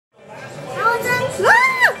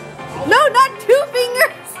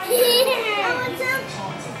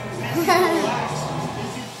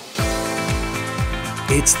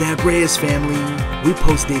That Reyes family, we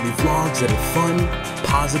post daily vlogs that are fun,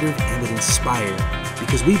 positive, and that inspire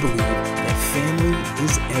because we believe that family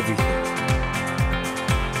is everything.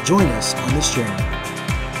 Join us on this journey.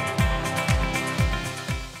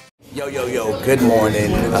 Yo, good morning.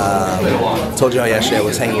 Told y'all yesterday I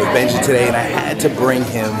was hanging with Benji today, and I had to bring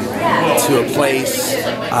him to a place.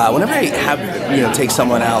 Whenever I have, take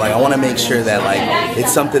someone out, like I want to make sure that like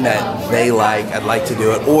it's something that they like, I'd like to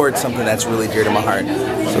do it, or it's something that's really dear to my heart.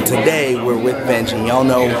 So today we're with Benji. Y'all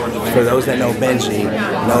know, for those that know Benji,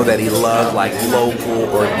 know that he loves like local,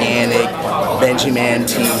 organic, Benji Man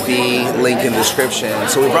TV, link in the description.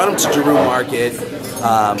 So we brought him to Drew Market.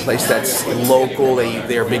 Place that's local.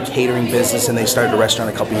 They're a big catering business, and they started a restaurant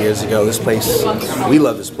a couple years ago. This place, we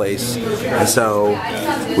love this place, and so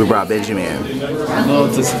we brought Benji Man. I'm a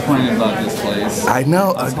little disappointed about this place. I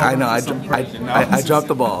know. I dropped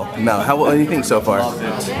the ball. No, what do you think so far? Love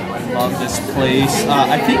it. Love this place.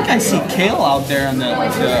 I think I see kale out there on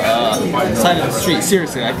the side of the street.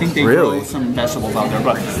 Seriously, I think they grow some vegetables out there.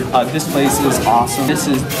 But this place is awesome. This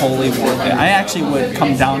is totally worth it. I actually would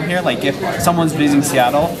come down here, like if someone's visiting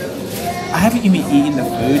Seattle. I haven't even eaten the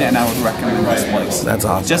food, and I would recommend this place. That's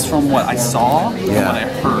awesome. Just from what I saw and what I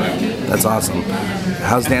heard. That's awesome.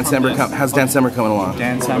 How's December coming along?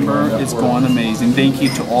 December is going amazing. Thank you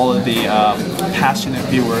to all of the passionate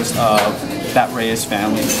viewers of That Reyes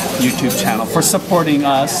Family YouTube channel for supporting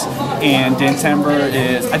us. And December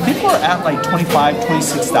is, I think we're at like 25,000,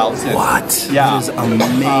 26,000. What? Yeah. That is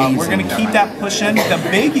amazing. We're gonna keep that pushing. The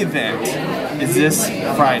big event is this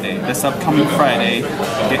Friday, this upcoming Friday,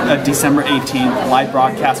 December 18th, live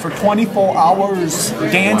broadcast for 24 hours.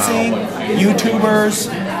 Dancing, YouTubers,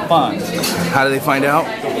 fun. How do they find out?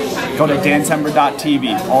 Go to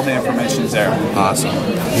dancember.tv. All the information is there. Awesome.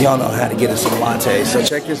 Y'all know how to get us some lattes, so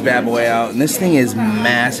check this bad boy out. And this thing is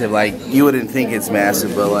massive. Like, you wouldn't think it's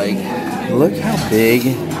massive, but like, look how big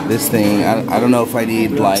this thing. I don't know if I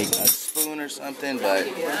need like a spoon or something, but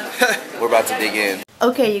we're about to dig in.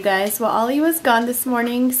 Okay, you guys, while Ollie was gone this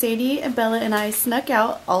morning, Sadie, Bella, and I snuck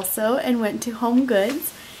out also and went to Home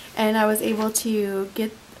Goods, and I was able to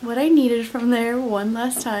get what I needed from there one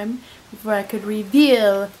last time before I could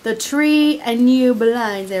reveal the tree and new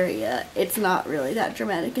blinds area. It's not really that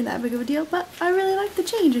dramatic and that big of a deal, but I really like the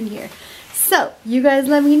change in here. So, you guys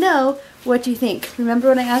let me know what you think. Remember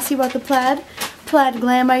when I asked you about the plaid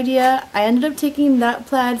glam idea? I ended up taking that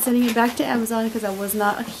plaid, sending it back to Amazon because I was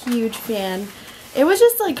not a huge fan. It was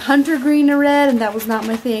just like hunter green or red, and that was not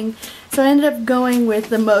my thing. So I ended up going with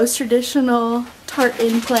the most traditional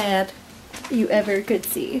tartan plaid you ever could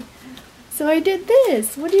see. So I did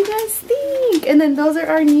this. What do you guys think? And then those are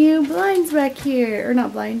our new blinds back here. Or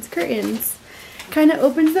not blinds, curtains. Kind of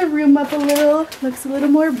opens the room up a little. Looks a little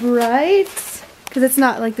more bright. Because it's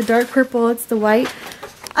not like the dark purple, it's the white.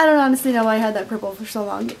 I don't honestly know why I had that purple for so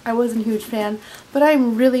long. I wasn't a huge fan. But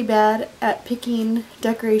I'm really bad at picking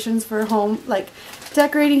decorations for home. Like,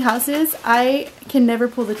 decorating houses, I can never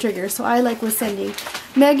pull the trigger. So I was sending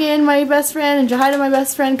Megan, my best friend, and Jahida, my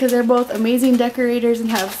best friend, because they're both amazing decorators and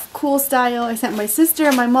have cool style. I sent my sister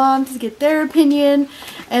and my mom to get their opinion.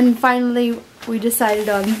 And finally, we decided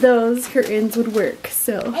on those curtains would work.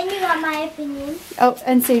 So. And you got my opinion. Oh,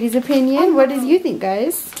 and Sadie's opinion. What did you think,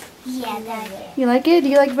 guys? Yeah, that's it. You like it? Do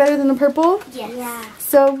you like it better than the purple? Yes. Yeah.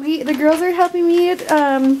 So the girls are helping me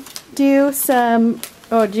do some.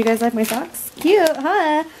 Oh, do you guys like my socks? Cute,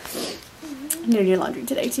 huh? I'm gonna do laundry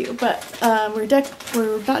today too, but we're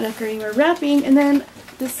not decorating, we're wrapping, and then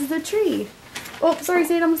this is the tree. Oh, sorry,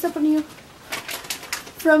 Sadie, I'm gonna step on you.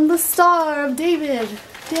 From the Star of David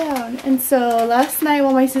down. And so last night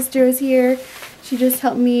while my sister was here, she just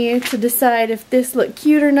helped me to decide if this looked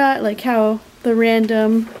cute or not, like how the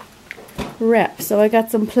random wrap. So I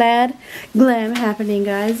got some plaid glam happening,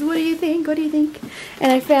 guys. What do you think? What do you think?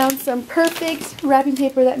 And I found some perfect wrapping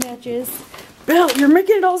paper that matches. Bill, you're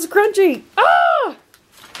making it all crunchy. Ah!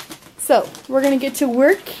 So we're gonna get to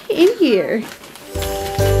work in here.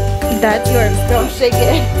 That's yours. Don't shake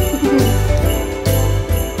it.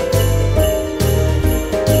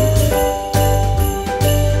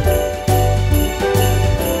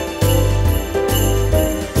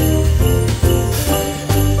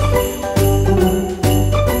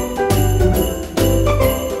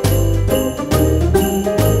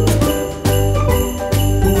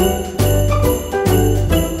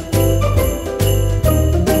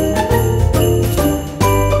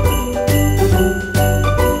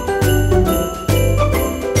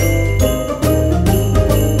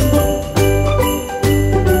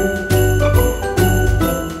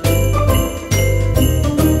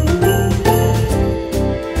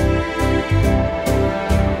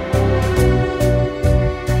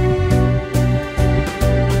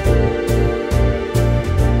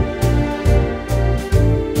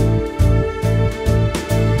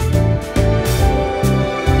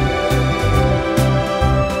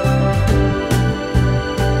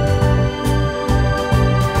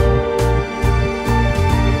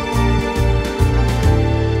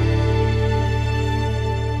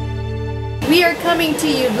 We are coming to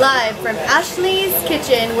you live from Ashley's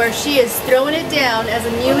kitchen where she is throwing it down as a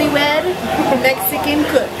newlywed Mexican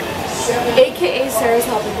cook. AKA Sarah's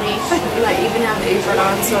helping me. And I even have the apron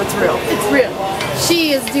on, so it's real. It's real.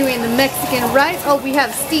 She is doing the Mexican rice. Oh, we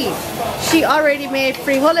have Steve. She already made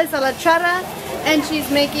frijoles a la chara, and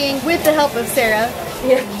she's making, with the help of Sarah,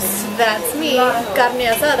 Yes. that's me, carne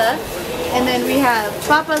asada. And then we have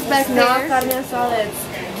papas back Not there. carne asada, it's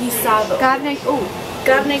guisado. Carne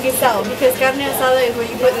guisado, because carne asada is what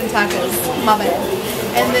you put in tacos. My bad.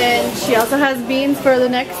 And then she also has beans for the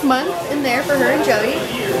next month in there for her and Joey.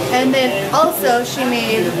 And then also she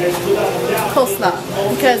made coleslaw,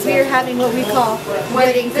 because we are having what we call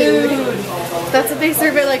wedding food. That's what they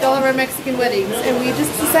serve at like all of our Mexican weddings. And we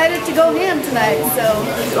just decided to go ham tonight. So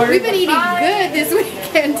we've been eating good this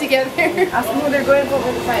weekend together. Ask them who they're going for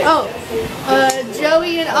the fight. Oh,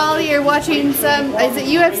 Joey and Ollie are watching some, is it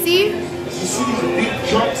UFC? It's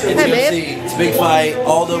Hey, UFC. babe. It's a big fight.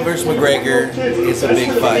 Aldo versus McGregor. It's a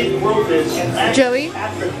big fight. Joey,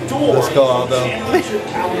 Let's go, Aldo.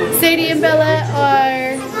 Sadie and Bella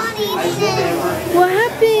are... What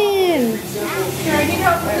happened?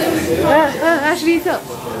 Ashley needs help.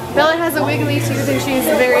 Bella has a wiggly tooth and she's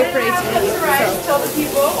very afraid to eat. Tell the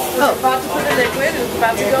people we're about to put a liquid and it's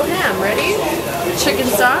about to go ham. Ready? Chicken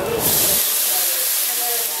stock.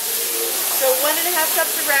 So 1.5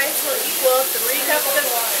 cups of rice will equal 3 cups of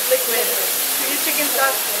liquid, 2 chicken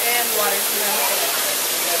stock, and water.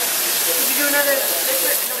 Did you do another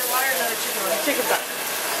liquid, another water, another chicken water? Chicken stock.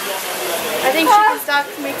 I think chicken stock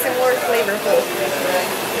makes it more flavorful.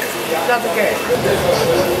 That's good.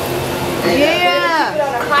 Yeah!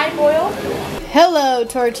 On a high boil. Hello,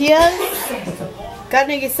 tortillas.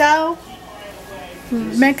 Carne guisado.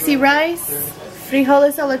 Mexi rice.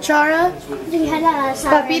 Frijoles a la chara.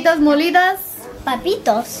 Papitas molidas.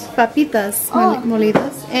 Papitos. Papitas Oh.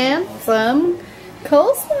 molidas. And some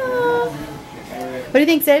coleslaw. What do you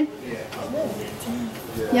think, Sid?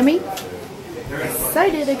 Yummy?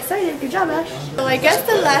 Excited, excited. Good job, Ash. So I guess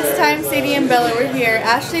the last time Sadie and Bella were here,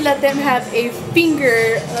 Ashley let them have a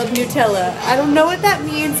finger of Nutella. I don't know what that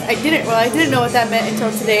means. I didn't know what that meant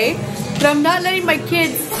until today. But I'm not letting my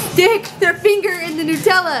kids stick their finger in the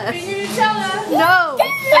Nutella. Finger Nutella. No.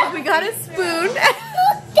 So we got a spoon.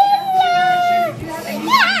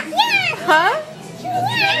 Huh?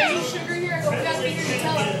 Sugar here. Go get finger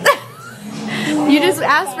Nutella. You just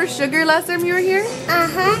asked for sugar last time you were here?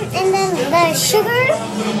 And then the sugar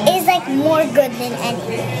is like more good than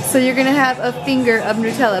anything. So you're gonna have a finger of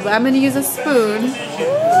Nutella, but I'm gonna use a spoon.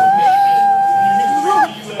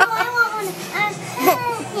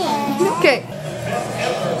 Okay.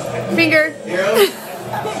 Finger.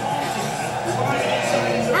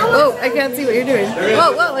 Oh, I can't see what you're doing.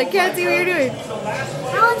 Whoa, whoa, I can't see what you're doing.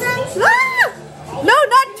 Ah! No,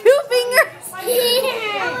 not 2 fingers.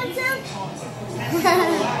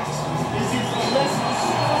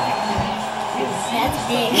 That's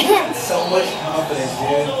big. So much confidence,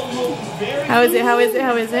 dude. How is it? How is it?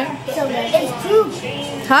 How is it? So good. It's poop.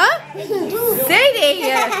 Huh? Poop.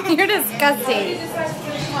 Sadie, you're disgusting.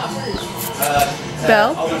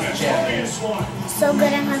 Belle? So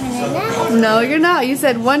good I'm having it now. No, you're not. You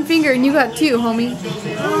said 1 finger and you got 2, homie.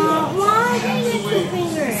 Why did I get 2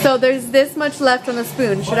 fingers? So there's this much left on the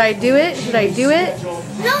spoon. Should I do it? Should I do it?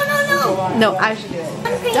 No. No, I should do it.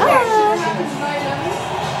 1 finger. Duh.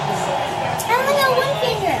 I only got 1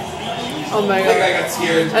 finger. Oh my god. I got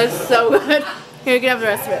scared. That's so good. Here, you can have the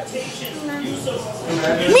rest of it.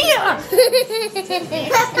 Mia!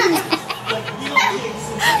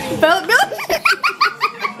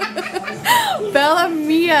 Bella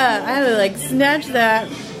Mia. I had to like snatch that.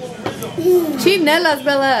 Chinelas,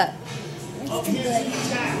 Bella.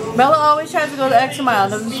 Bella always tries to go the extra mile,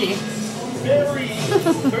 doesn't she?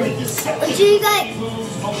 She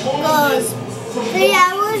goes 3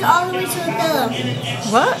 hours all the way to the pillow.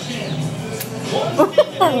 What?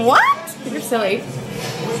 What? You're silly.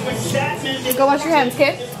 Go wash your hands,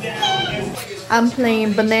 kid. I'm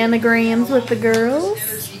playing bananagrams with the girls.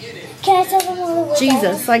 Can I tell them all the way?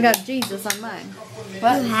 Jesus, I got Jesus on mine.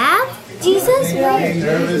 What? You have? Jesus? Where?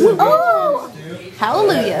 Oh!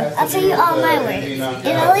 Hallelujah. I'll tell you all my words.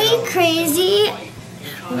 Italy, crazy,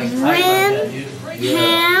 rim,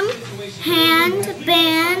 ham, hand,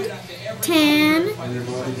 band, tan,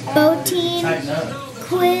 boating,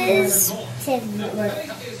 quiz,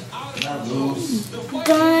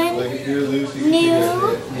 gun, new,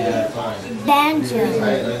 banjo.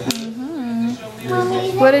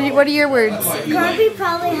 What are your words? Grumpy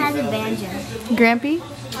probably has a banjo. Grampy?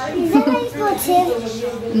 Is that how you spell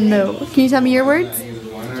Tim? No. Can you tell me your words?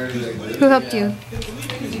 Who helped you?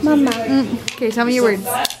 Mama. Okay, tell me your words.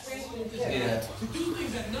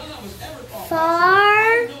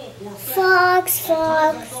 Fox,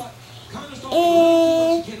 and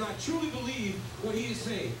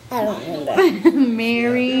I don't remember.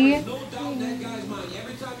 Mary.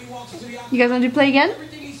 You guys want to play again?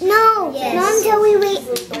 No, not until we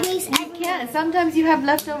waste. You can't. Sometimes you have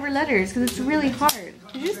leftover letters because it's really hard.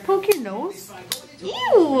 Did you just poke your nose?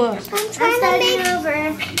 Ew. I'm trying to make over.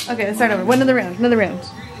 Okay, let's start over. Another round.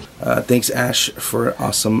 Thanks, Ash, for an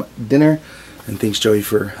awesome dinner. And thanks, Joey,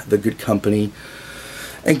 for the good company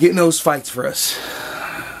and getting those fights for us.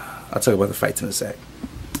 I'll talk about the fights in a sec.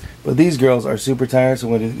 But these girls are super tired, so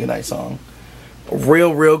we're going to do the goodnight song.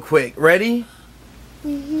 Real quick. Ready?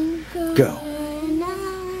 Go.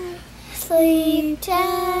 Sleep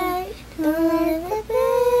tight.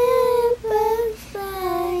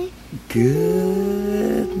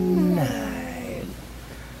 Good night.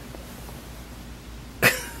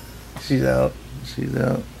 She's out.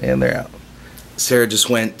 And they're out. Sarah just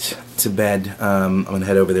went to bed. I'm going to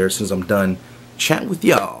head over there as soon as I'm done chatting with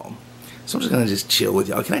y'all. So I'm just going to chill with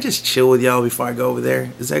y'all. Can I just chill with y'all before I go over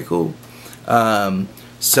there? Is that cool?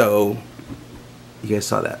 So, you guys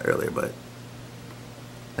saw that earlier, but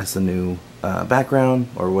that's the new background,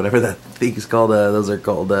 or whatever that thing is called. Those are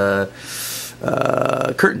called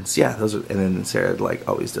curtains. Yeah, those are. And then Sarah, like,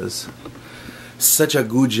 always does such a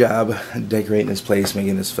good job decorating this place,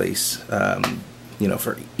 making this place, you know,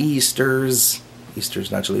 for Easter's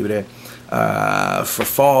Nacho Libre, for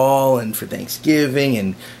fall and for Thanksgiving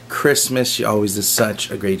and Christmas. She always does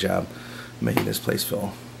such a great job making this place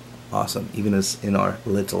feel awesome, even as in our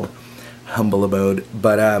little humble abode.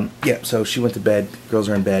 But yeah, so she went to bed. Girls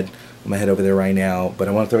are in bed. I'm gonna head over there right now. But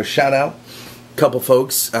I want to throw a shout out, a couple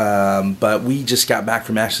folks. But we just got back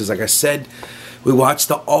from Ashes. Like I said, we watched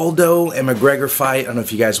the Aldo and McGregor fight. I don't know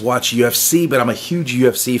if you guys watch UFC, but I'm a huge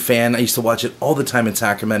UFC fan. I used to watch it all the time in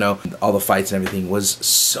Sacramento. All the fights and everything was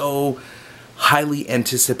so highly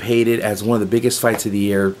anticipated as one of the biggest fights of the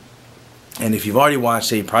year. And if you've already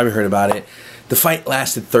watched it, you probably heard about it. The fight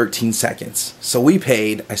lasted 13 seconds. So we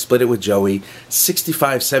paid, I split it with Joey,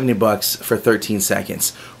 $65-70 for 13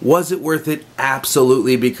 seconds. Was it worth it?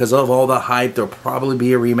 Absolutely, because of all the hype. There'll probably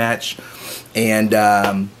be a rematch.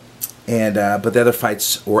 But the other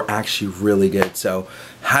fights were actually really good. So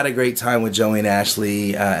had a great time with Joey and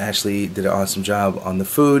Ashley. Ashley did an awesome job on the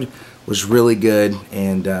food. Was really good.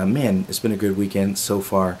 And man, it's been a good weekend so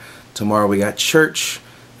far. Tomorrow we got church.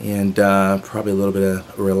 And probably a little bit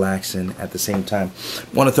of relaxing at the same time.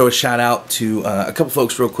 Want to throw a shout out to a couple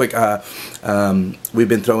folks real quick. We've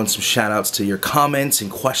been throwing some shout outs to your comments and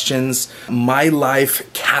questions. My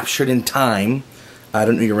Life Captured in Time, I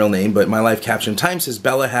don't know your real name, but My Life Captured in Time says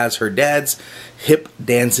Bella has her dad's hip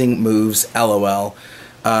dancing moves, LOL.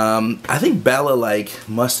 I think Bella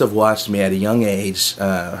must have watched me at a young age,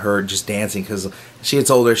 her just dancing, because she gets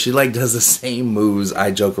older, she does the same moves I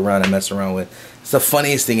joke around and mess around with. It's the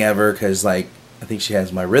funniest thing ever, because I think she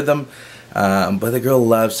has my rhythm, but the girl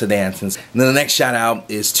loves to dance. And then the next shout out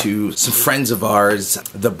is to some friends of ours,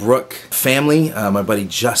 the Brook family, my buddy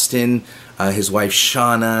Justin, his wife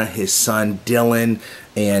Shauna, his son Dylan,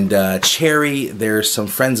 and Cherry. There's some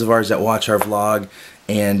friends of ours that watch our vlog.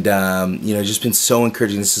 And, you know, just been so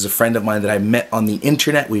encouraging. This is a friend of mine that I met on the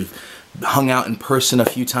internet. We've hung out in person a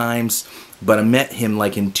few times, but I met him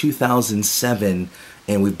in 2007,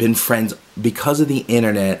 and we've been friends because of the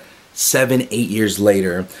internet 7-8 years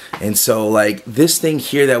later. And so, this thing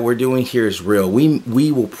here that we're doing here is real.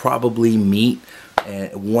 We will probably meet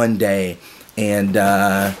one day, and,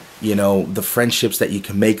 you know, the friendships that you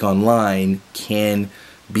can make online can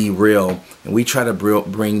be real. And we try to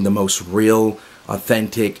bring the most real,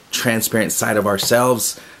 authentic, transparent side of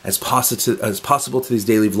ourselves as possible to these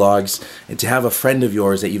daily vlogs. And to have a friend of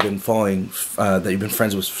yours that you've been following, that you've been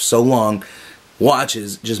friends with for so long,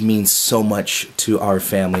 watches just means so much to our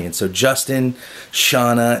family. And so Justin,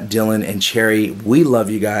 Shauna, Dylan, and Cherry, we love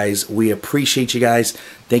you guys. We appreciate you guys.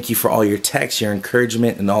 Thank you for all your texts, your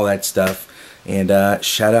encouragement, and all that stuff. And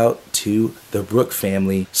shout out to the Brook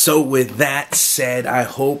family. So with that said,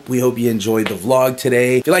 we hope you enjoyed the vlog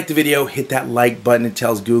today. If you liked the video, hit that like button. It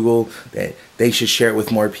tells Google that they should share it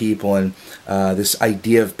with more people. And this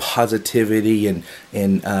idea of positivity and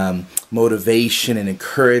motivation and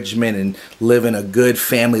encouragement and living a good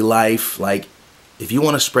family life, if you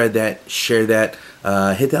want to spread that, share that,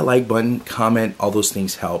 hit that like button, comment, all those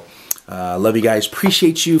things help. Love you guys.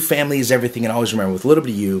 Appreciate you. Family is everything. And always remember, with a little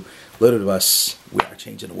bit of you, a little bit of us, we are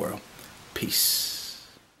changing the world. Peace.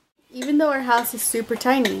 Even though our house is super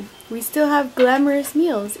tiny, we still have glamorous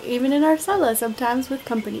meals, even in our sala, sometimes with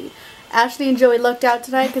company. Ashley and Joey lucked out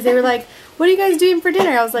tonight because they were like, what are you guys doing for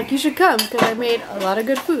dinner? I was like, you should come, because I made a lot of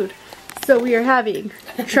good food. So we are having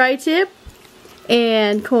tri-tip,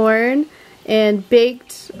 and corn and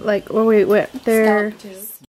baked, like, oh wait, what? They're